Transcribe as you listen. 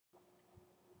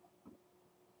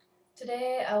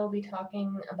Today I will be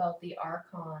talking about the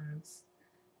Archons,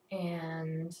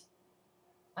 and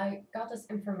I got this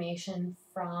information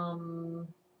from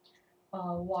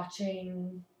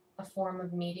watching a form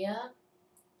of media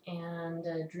and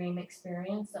a dream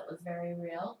experience that was very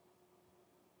real,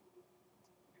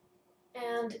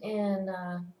 and in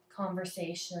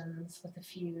conversations with a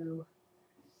few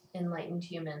enlightened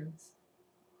humans.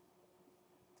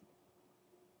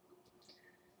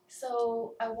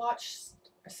 So I watched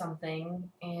something,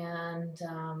 and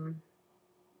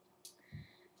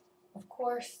of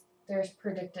course, there's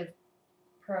predictive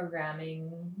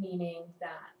programming, meaning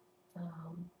that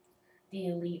the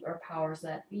elite or powers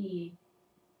that be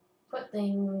put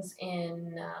things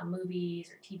in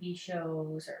movies or TV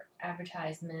shows or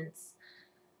advertisements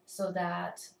so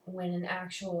that when an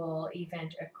actual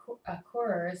event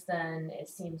occurs, then it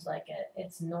seems like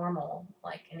it's normal,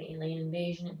 like an alien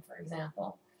invasion, for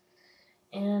example.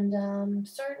 And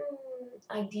certain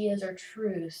ideas or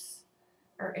truths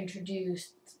are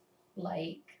introduced,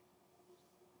 like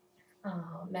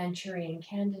Manchurian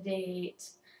Candidate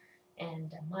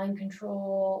and mind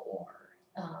control, or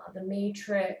the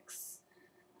matrix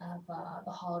of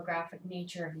the holographic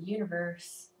nature of the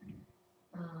universe.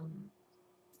 Um,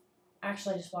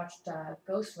 Actually, I just watched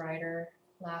Ghost Rider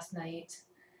last night,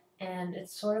 and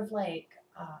it's sort of like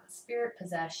spirit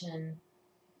possession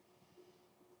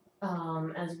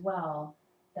as well.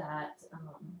 That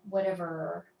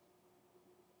whatever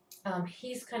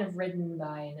he's kind of ridden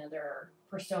by another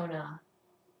persona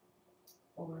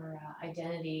or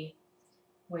identity,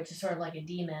 which is sort of like a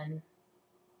demon.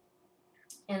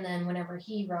 And then whenever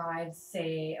he rides,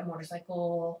 say, a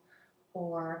motorcycle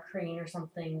or a crane or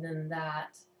something, then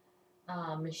that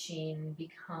machine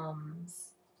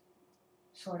becomes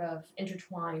sort of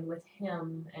intertwined with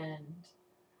him and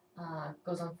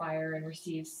goes on fire and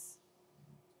receives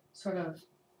sort of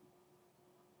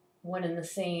one and the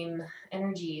same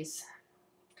energies.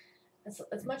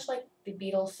 It's much like the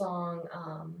Beatles song,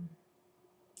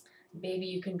 Baby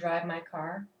You Can Drive My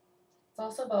Car. It's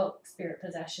also about spirit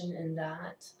possession in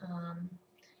that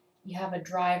you have a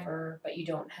driver, but you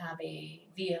don't have a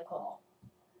vehicle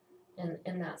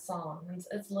in that song.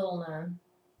 It's little known.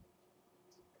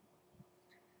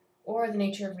 Or the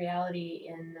nature of reality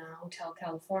in Hotel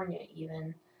California,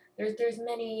 even. There's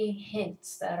many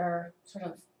hints that are sort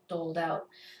of doled out.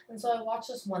 And so I watched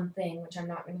this one thing, which I'm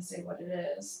not going to say what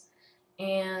it is,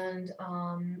 and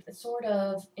it sort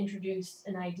of introduced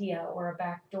an idea or a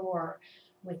back door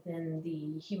within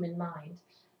the human mind.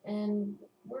 And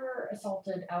we're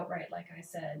assaulted outright, like I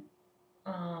said.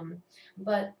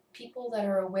 But people that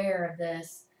are aware of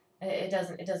this, it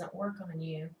doesn't work on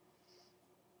you.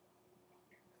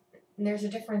 And there's a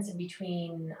difference in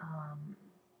between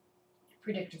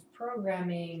predictive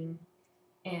programming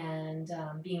and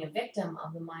being a victim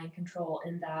of the mind control,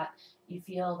 in that you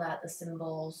feel that the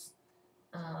symbols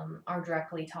are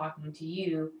directly talking to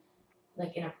you,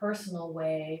 like in a personal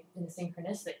way, in a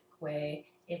synchronistic way.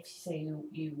 If, say,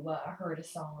 you heard a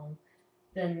song,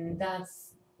 then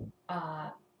that's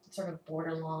sort of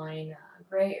borderline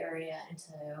gray area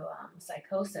into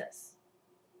psychosis.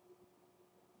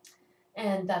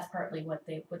 And that's partly what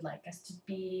they would like us to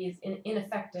be, is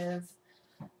ineffective,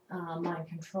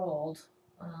 mind-controlled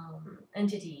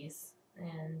entities,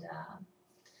 and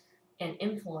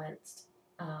influenced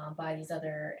by these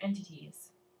other entities.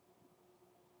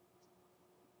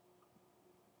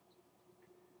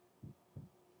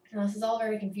 Now, this is all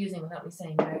very confusing without me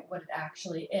saying what it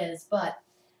actually is, but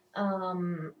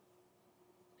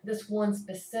this one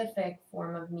specific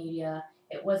form of media,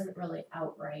 it wasn't really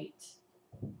outright.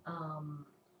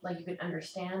 Like, you could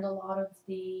understand a lot of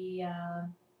the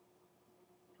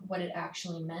what it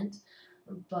actually meant,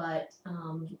 but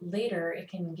later it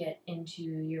can get into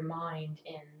your mind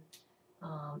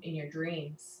in your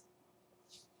dreams,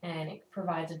 and it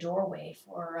provides a doorway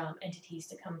for entities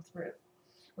to come through,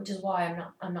 which is why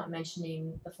I'm not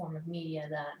mentioning the form of media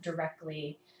that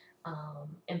directly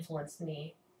influenced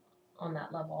me on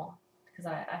that level, because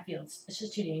I feel it's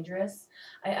just too dangerous.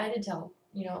 I did tell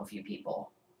a few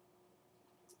people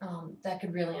that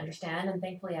could really understand, and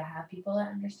thankfully I have people that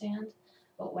understand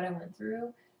what I went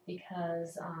through,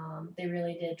 because they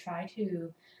really did try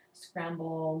to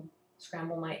scramble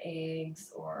my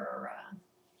eggs, or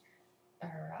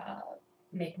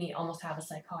make me almost have a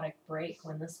psychotic break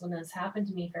when this happened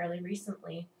to me fairly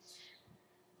recently.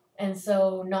 And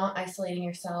so, not isolating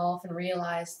yourself, and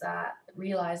realize that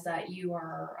you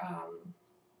are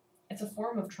it's a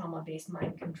form of trauma-based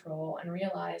mind control, and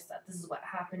realize that this is what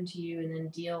happened to you, and then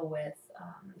deal with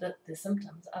the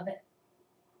symptoms of it.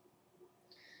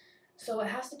 So it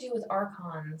has to do with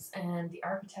Archons and the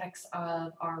architects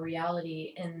of our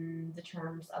reality in the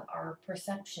terms of our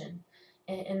perception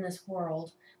in this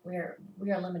world where we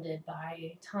are limited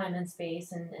by time and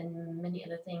space and many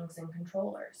other things and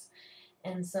controllers.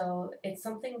 And so it's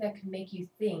something that can make you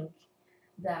think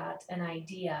that an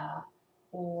idea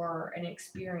or an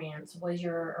experience was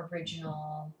your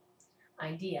original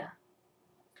idea.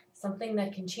 Something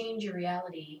that can change your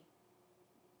reality.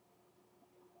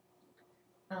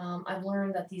 I've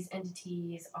learned that these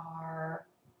entities are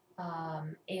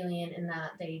alien in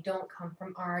that they don't come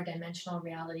from our dimensional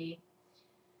reality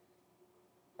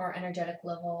or energetic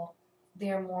level.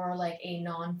 They're more like a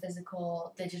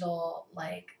non-physical, digital,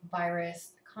 like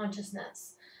virus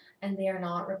consciousness, and they are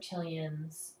not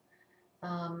reptilians.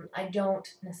 I don't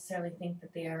necessarily think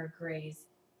that they are grays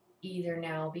either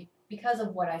now because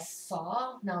of what I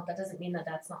saw. Now, that doesn't mean that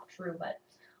that's not true, but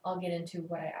I'll get into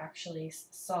what I actually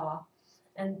saw.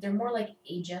 And they're more like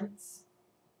agents,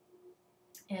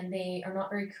 and they are not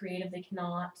very creative. They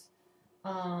cannot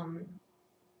um,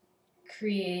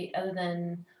 create other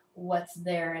than what's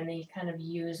there, and they kind of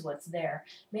use what's there.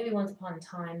 Maybe once upon a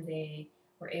time they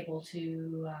were able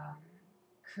to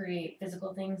create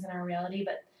physical things in our reality,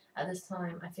 but at this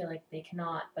time I feel like they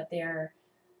cannot. But they're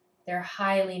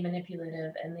highly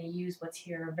manipulative, and they use what's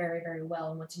here very, very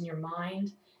well, and what's in your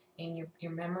mind and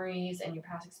your memories and your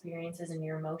past experiences and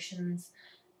your emotions.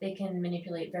 They can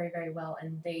manipulate very, very well,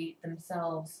 and they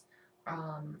themselves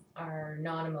are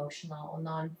non-emotional,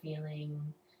 non-feeling,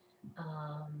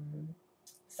 um,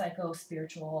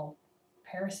 psychospiritual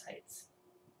parasites.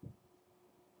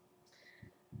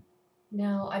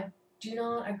 Now, I do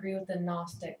not agree with the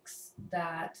Gnostics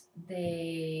that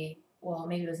they, well,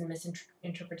 maybe it was a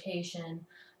misinterpretation,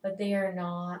 but they are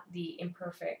not the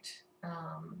imperfect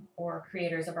or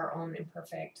creators of our own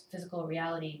imperfect physical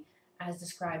reality as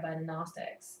described by the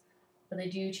Gnostics. But they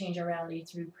do change our reality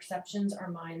through perceptions,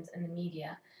 our minds, and the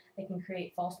media. They can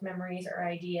create false memories or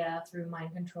idea through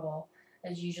mind control,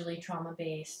 as usually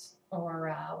trauma-based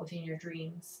or within your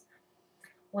dreams.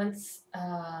 Once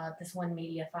this one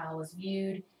media file was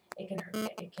viewed,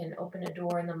 it can open a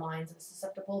door in the minds of a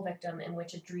susceptible victim in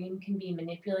which a dream can be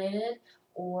manipulated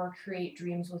or create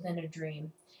dreams within a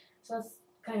dream. So that's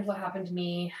kind of what happened to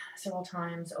me several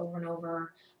times over and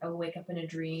over. I would wake up in a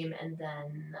dream, and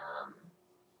then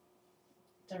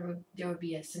there would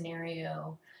be a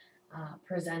scenario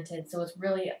presented. So it's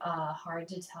really hard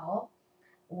to tell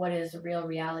what is real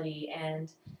reality,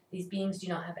 and these beings do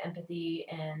not have empathy,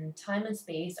 and time and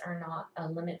space are not a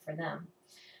limit for them.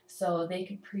 So they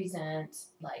could present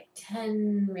like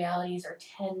 10 realities or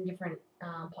 10 different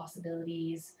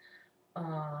possibilities,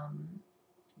 um,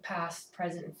 past,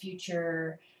 present, and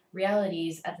future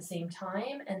realities at the same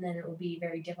time, and then it would be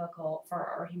very difficult for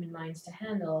our human minds to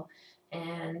handle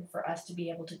and for us to be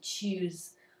able to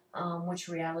choose which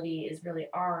reality is really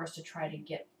ours to try to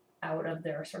get out of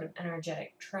their sort of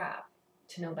energetic trap,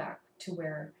 to know back to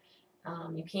where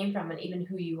you came from and even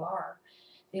who you are.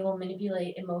 They will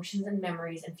manipulate emotions and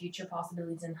memories and future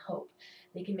possibilities and hope.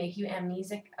 They can make you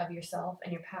amnesic of yourself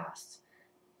and your past,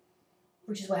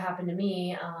 which is what happened to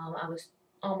me. I was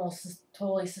almost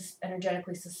totally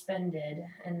energetically suspended,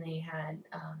 and they had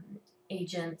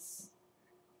agents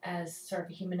as sort of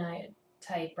humanoid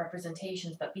type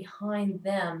representations, but behind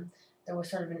them there was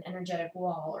sort of an energetic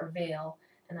wall or veil,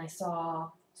 and I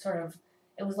saw sort of,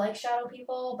 it was like shadow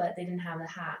people, but they didn't have the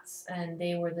hats, and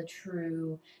they were the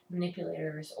true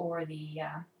manipulators, or the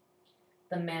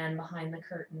man behind the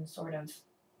curtain, sort of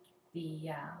the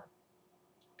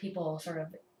people sort of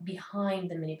behind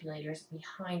the manipulators,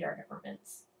 behind our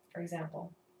governments, for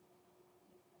example.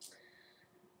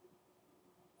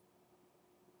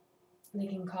 They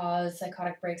can cause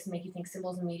psychotic breaks and make you think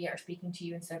symbols in media are speaking to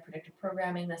you instead of predictive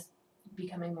programming, thus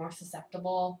becoming more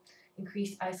susceptible.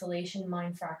 Increased isolation,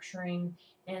 mind fracturing,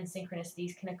 and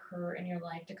synchronicities can occur in your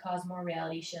life to cause more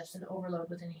reality shifts and overload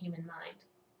within a human mind.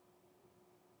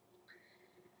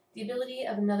 The ability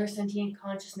of another sentient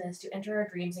consciousness to enter our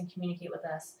dreams and communicate with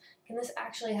us. Can this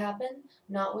actually happen?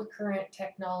 Not with current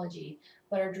technology,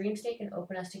 but our dream state can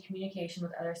open us to communication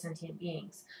with other sentient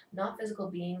beings. Not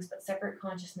physical beings, but separate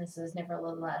consciousnesses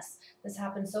nevertheless. This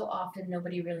happens so often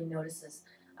nobody really notices.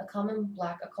 A common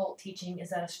black occult teaching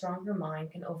is that a stronger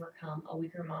mind can overcome a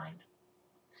weaker mind,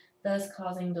 thus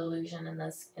causing delusion in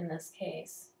this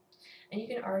case. And you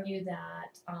can argue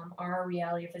that our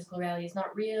reality or physical reality is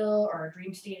not real, or our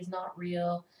dream state is not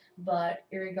real, but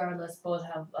irregardless, both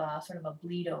have sort of a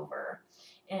bleed over.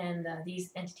 And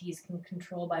these entities can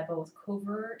control by both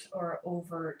covert or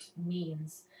overt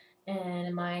means. And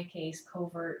in my case,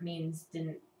 covert means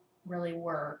didn't really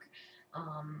work.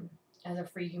 as a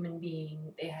free human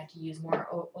being, they had to use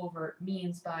more overt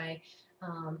means by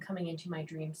coming into my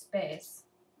dream space.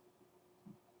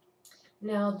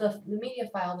 Now, the media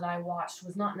file that I watched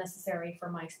was not necessary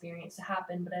for my experience to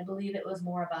happen, but I believe it was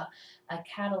more of a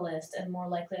catalyst and more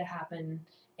likely to happen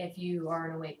if you are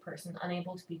an awake person,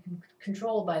 unable to be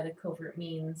controlled by the covert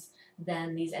means.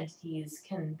 Then these entities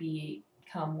can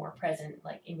become more present,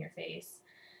 like in your face.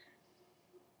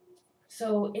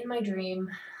 So in my dream,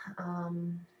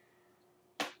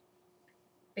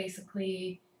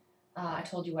 basically, I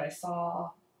told you what I saw,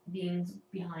 beings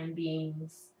behind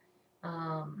beings.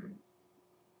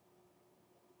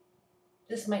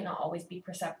 This might not always be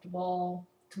perceptible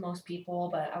to most people,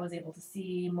 but I was able to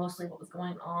see mostly what was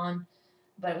going on.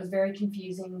 But it was very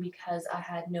confusing because I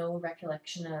had no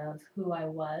recollection of who I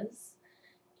was.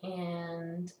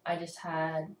 And I just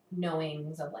had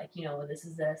knowings of, like, you know, this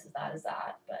is this, that is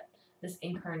that. But this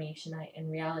incarnation,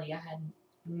 in reality, I had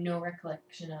no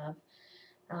recollection of.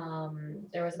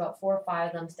 There was about 4 or 5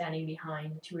 of them standing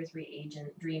behind the 2 or 3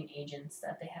 dream agents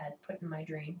that they had put in my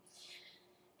dream.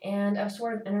 And I was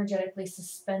sort of energetically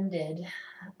suspended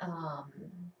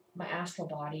my astral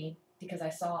body because I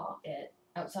saw it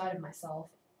outside of myself.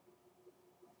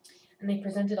 And they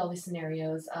presented all these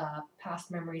scenarios, past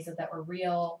memories that were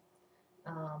real,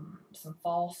 some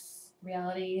false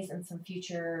realities, and some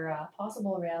future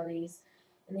possible realities.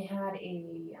 And they had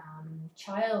a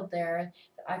child there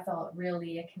that I felt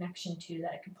really a connection to,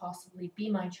 that it could possibly be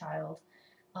my child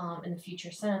in the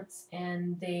future sense.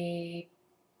 And they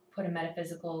put a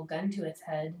metaphysical gun to its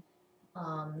head,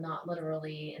 not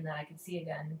literally in that I could see a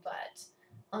gun, but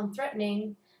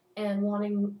threatening and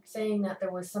saying that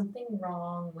there was something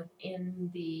wrong within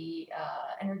the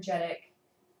energetic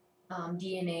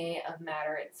DNA of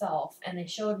matter itself. And they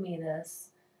showed me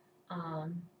this, what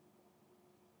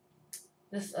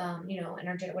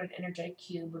an energetic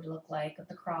cube would look like with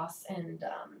the cross and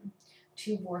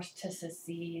 2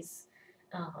 vortices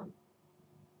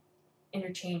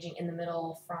interchanging in the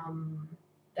middle from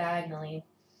diagonally,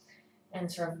 and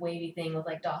sort of wavy thing with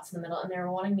like dots in the middle, and they were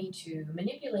wanting me to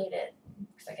manipulate it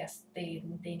because I guess they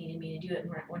needed me to do it and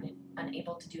weren't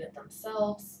unable to do it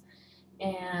themselves.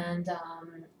 And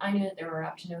I knew that they were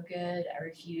up to no good. I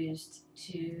refused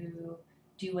to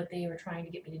do what they were trying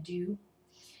to get me to do,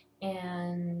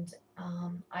 and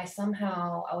I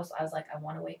was like, I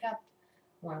want to wake up.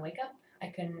 I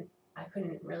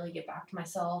couldn't really get back to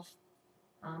myself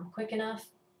quick enough,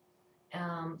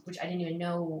 which I didn't even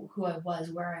know who I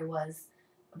was, where I was,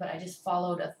 but I just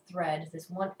followed a thread, this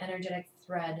one energetic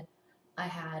thread I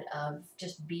had of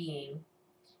just being,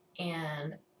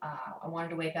 and I wanted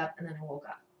to wake up, and then I woke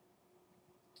up.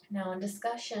 Now, in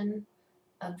discussion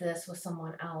of this with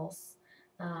someone else,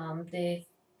 they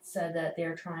said that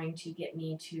they're trying to get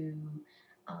me to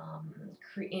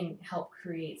help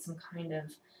create some kind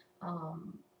of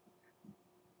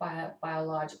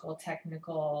biological,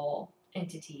 technical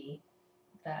entity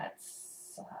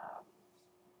that's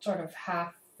sort of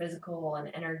half physical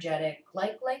and energetic,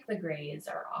 like the Greys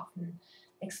are often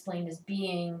explained as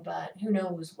being, but who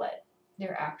knows what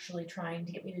they're actually trying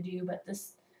to get me to do. But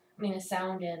this, I mean, it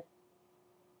sounded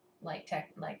like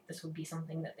this would be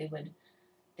something that they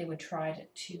would try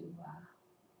to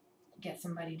get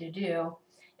somebody to do.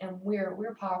 And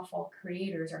we're powerful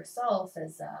creators ourselves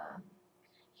as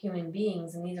human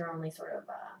beings, and these are only sort of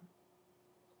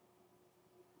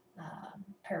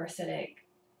parasitic,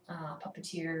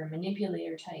 puppeteer,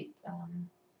 manipulator type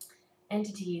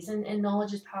entities. And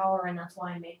knowledge is power, and that's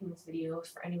why I'm making this video,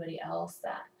 for anybody else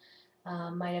that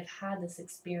might have had this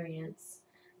experience,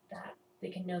 that they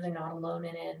can know they're not alone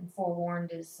in it, and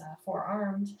forewarned is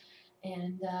forearmed,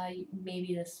 and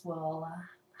maybe this will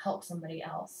help somebody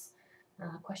else.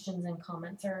 Questions and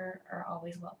comments are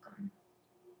always welcome.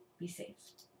 Be safe.